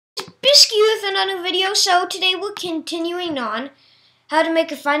with another video. So today we're continuing on how to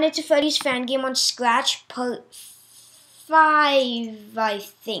make a Five Nights at Freddy's fan game on Scratch part 5, I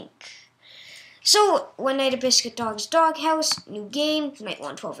think. So, One Night at Biscuit Dog's Doghouse, new game, night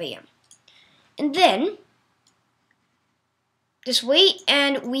 1, 12 a.m. And then, just wait,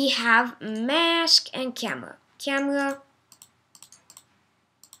 and we have mask and camera.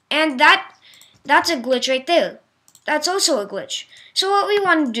 And that's a glitch right there. That's also a glitch. So what we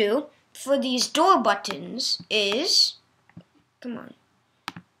want to do for these door buttons is, come on.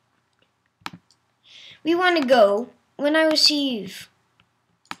 We want to go, when I receive,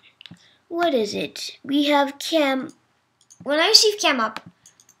 what is it? We have cam, when I receive cam up,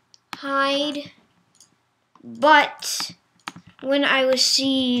 hide, but when I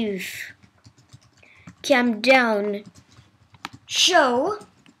receive cam down, show,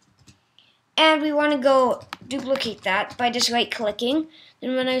 and we want to go duplicate that by just right clicking.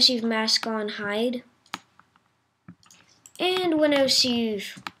 Then when I receive mask on, hide, and when I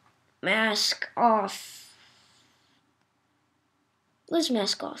receive mask off, where's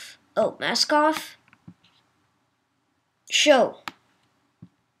mask off? Oh, mask off, show.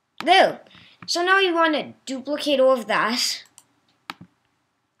 There. So now you want to duplicate all of that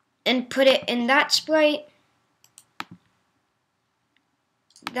and put it in that sprite,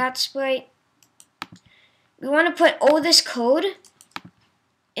 that sprite. We want to put all this code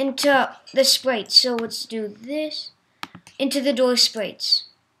into the sprites. So let's do this into the door sprites.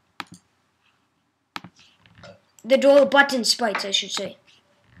 The door button sprites, I should say.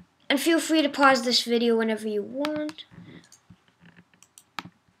 And feel free to pause this video whenever you want.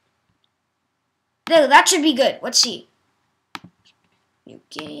 There, that should be good. Let's see. New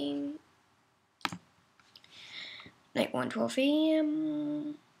game. Night 1, 12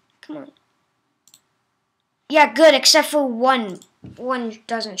 a.m. Come on. Yeah, good, except for one. One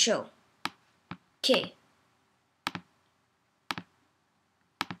doesn't show. Okay.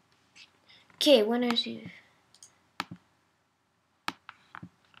 Okay, when I see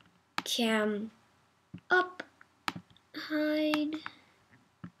cam up, hide,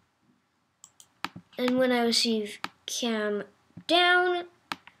 and when I receive cam down,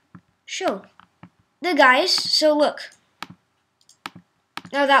 show. The guys, so look.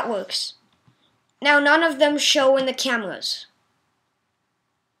 Now that works. Now none of them show in the cameras.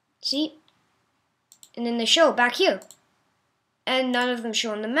 See? And then they show back here. And none of them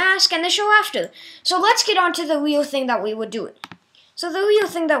show in the mask, and they show after. So let's get on to the real thing that we were doing. So the real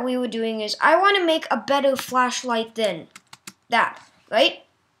thing that we were doing is, I want to make a better flashlight than that, right?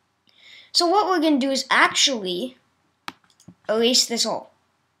 So what we're going to do is actually erase this all.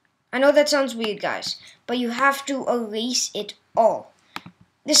 I know that sounds weird, guys, but you have to erase it all.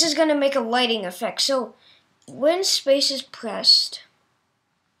 This is going to make a lighting effect. So when space is pressed,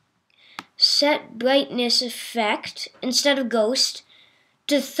 set brightness effect instead of ghost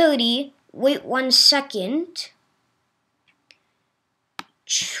to 30. Wait 1 second.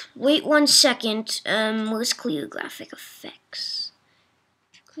 Wait 1 second. Where's clear graphic effects?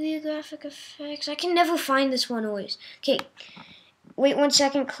 Clear graphic effects. I can never find this one always. Okay. Wait 1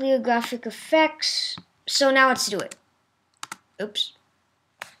 second. Clear graphic effects. So now let's do it. Oops.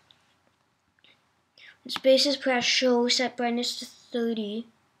 When space is pressed, show set brightness to 30.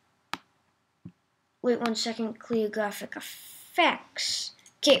 Wait 1 second. Clear graphic effects.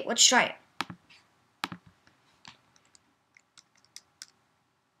 Okay, let's try it.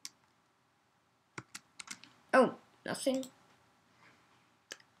 Oh, nothing.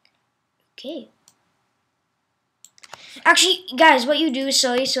 Okay. Actually, guys, what you do is,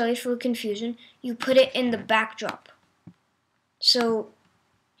 sorry for confusion, you put it in the backdrop. So,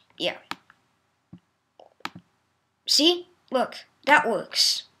 yeah. See? Look, that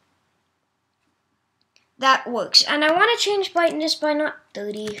works. That works. And I want to change brightness by not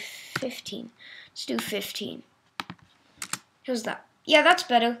 30, 15. Let's do 15. How's that? Yeah, that's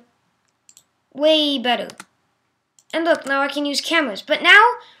better. Way better. And look, now I can use cameras. But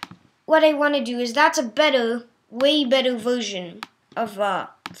now, what I want to do is, that's a better, way better version of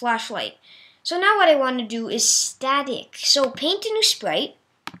flashlight. So now what I want to do is static. So paint a new sprite.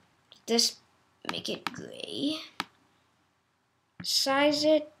 Just make it gray. Size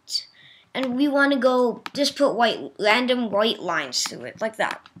it. And we want to go, just put random white lines through it, like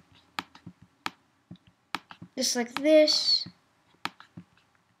that. Just like this.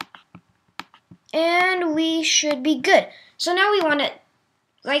 And we should be good. So now we want to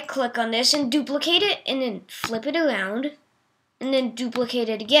right click on this and duplicate it, and then flip it around, and then duplicate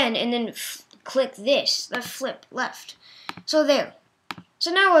it again, and then click this, the flip left. So there.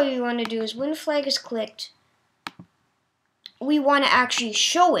 So now what we want to do is, when flag is clicked, we want to actually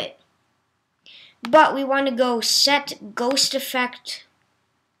show it. but we want to go set ghost effect,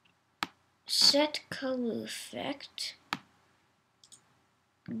 set color effect,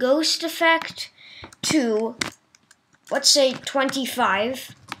 ghost effect to, let's say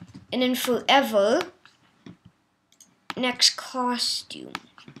 25, and then forever, next costume.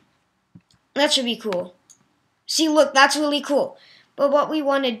 That should be cool. See, look, that's really cool. But what we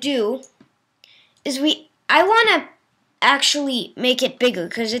want to do is I want to actually make it bigger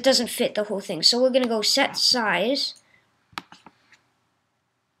because it doesn't fit the whole thing. So we're going to go set size.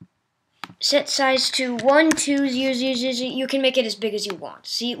 Set size to 1, 2, 0, 0, 0, 0. You can make it as big as you want.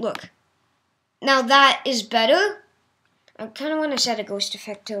 See, look. Now that is better. I kind of want to set a ghost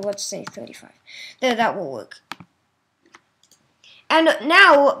effect to, let's say, 35. There, that will work. And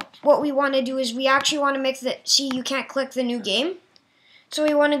now, what we want to do is we actually want to make the, see, you can't click the new game. So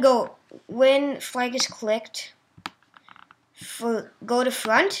we want to go, when flag is clicked, go to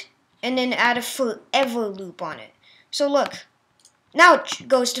front, and then add a forever loop on it. So look, now it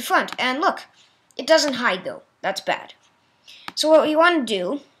goes to front, and look, it doesn't hide though. That's bad. So what we want to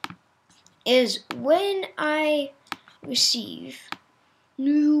do is when I receive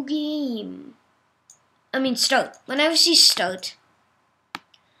new game, start. When I receive start,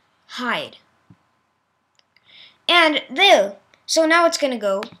 hide. And there. So now it's going to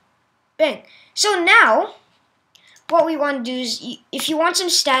go bang. So now, what we want to do is, if you want some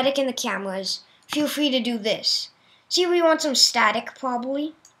static in the cameras, feel free to do this. See, we want some static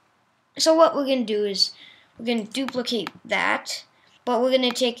probably. So what we're going to do is, we're going to duplicate that, but we're going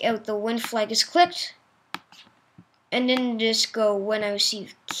to take out the when flag is clicked, and then just go when I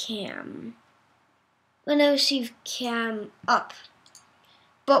receive cam. When I receive cam up.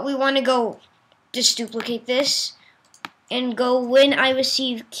 But we want to go, just duplicate this, and go when I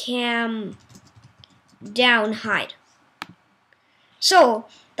receive cam down hide. So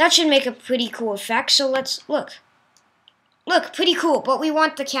that should make a pretty cool effect. So let's look. Look, pretty cool, but we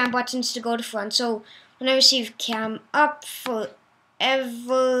want the cam buttons to go to front. So when I receive cam up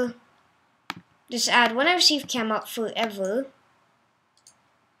forever, just add when I receive cam up forever.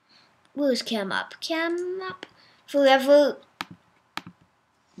 Where's cam up? Cam up forever,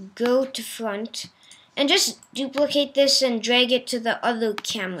 go to front. And just duplicate this and drag it to the other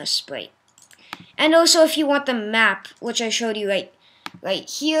camera sprite. And also if you want the map, which I showed you right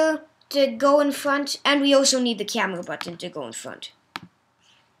here, to go in front, and we also need the camera button to go in front.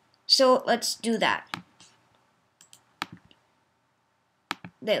 So let's do that.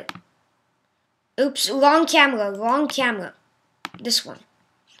 There. Oops, wrong camera. This one.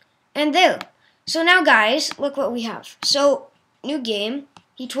 And there. So now guys, look what we have. So, new game.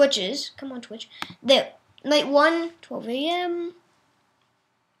 He twitches. Come on, Twitch. There. Night 1, 12 a.m.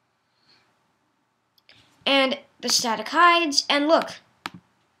 And the static hides. And look.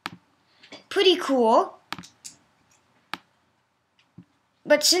 Pretty cool.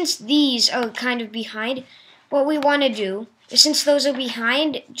 But since these are kind of behind, what we want to do is, since those are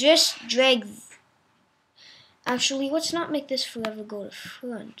behind, just drag. Actually, let's not make this forever go to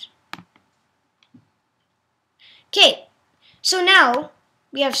front. Okay. So now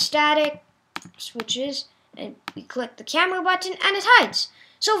we have static switches, and we click the camera button, and it hides.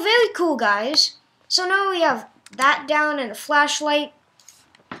 So very cool, guys. So now we have that down and a flashlight,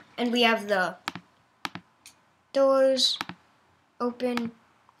 and we have the doors, open,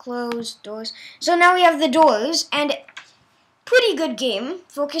 close, doors. So now we have the doors, and pretty good game.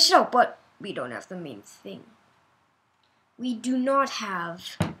 Focus it out, but we don't have the main thing. We do not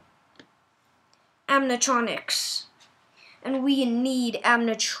have animatronics. And we need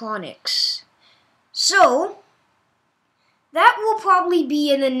animatronics. So that will probably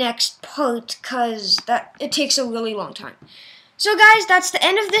be in the next part, because it takes a really long time. So guys, that's the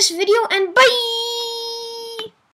end of this video, and bye!